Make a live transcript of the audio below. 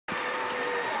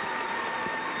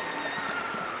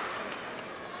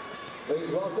Please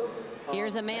welcome.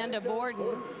 Here's Amanda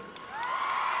Borden.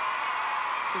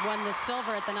 She won the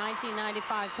silver at the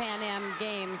 1995 Pan Am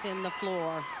Games in the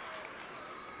floor.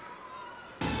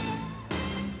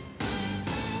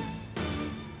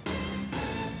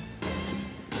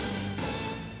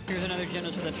 Here's another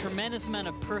gymnast with a tremendous amount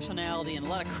of personality and a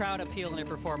lot of crowd appeal in her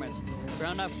performance.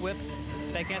 Round off whip,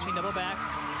 back handspring double back.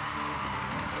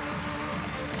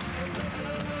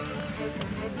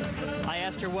 I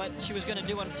asked her what she was going to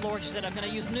do on floor. She said, I'm going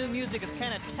to use new music. It's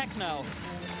kind of techno.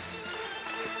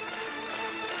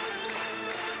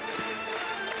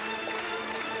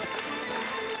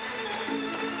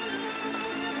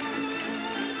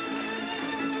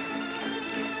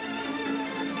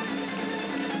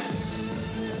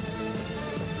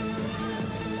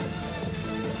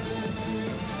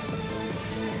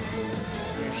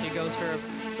 Here she goes for a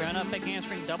round up back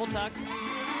handspring double tuck.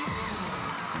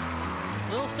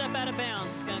 Little step out of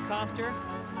bounds, going to cost her.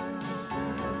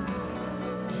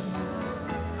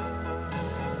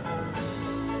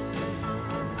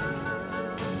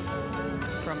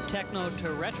 From techno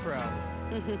to retro.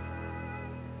 The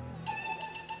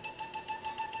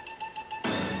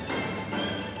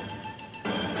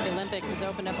Olympics has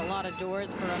opened up a lot of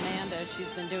doors for Amanda.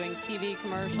 She's been doing TV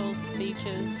commercials,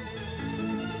 speeches.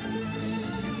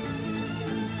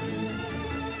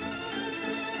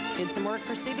 Did some work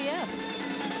for CBS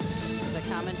as a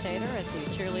commentator at the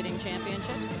cheerleading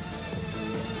championships.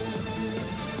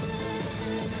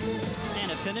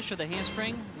 And a finish with a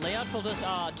handspring. Layout full twist.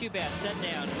 Ah, too bad. Set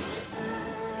down.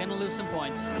 Gonna lose some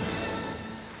points.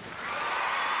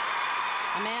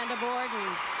 Amanda Borden.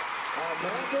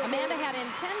 Amanda had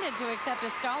intended to accept a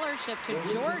scholarship to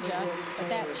Georgia, but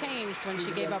that changed when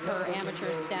she gave up her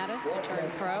amateur status to turn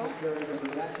pro.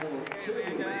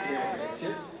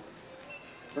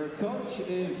 Her coach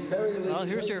is Mary Lee. Well,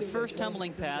 here's her first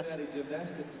tumbling pass.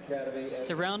 It's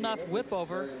a round off whip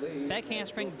over, back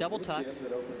handspring double tuck.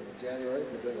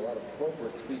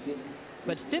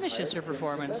 But finishes her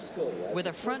performance with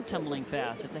a front tumbling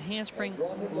pass. It's a handspring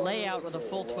layout with a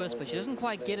full twist, but she doesn't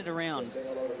quite get it around.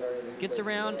 Gets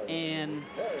around and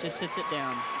just sits it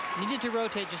down. Needed to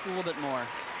rotate just a little bit more.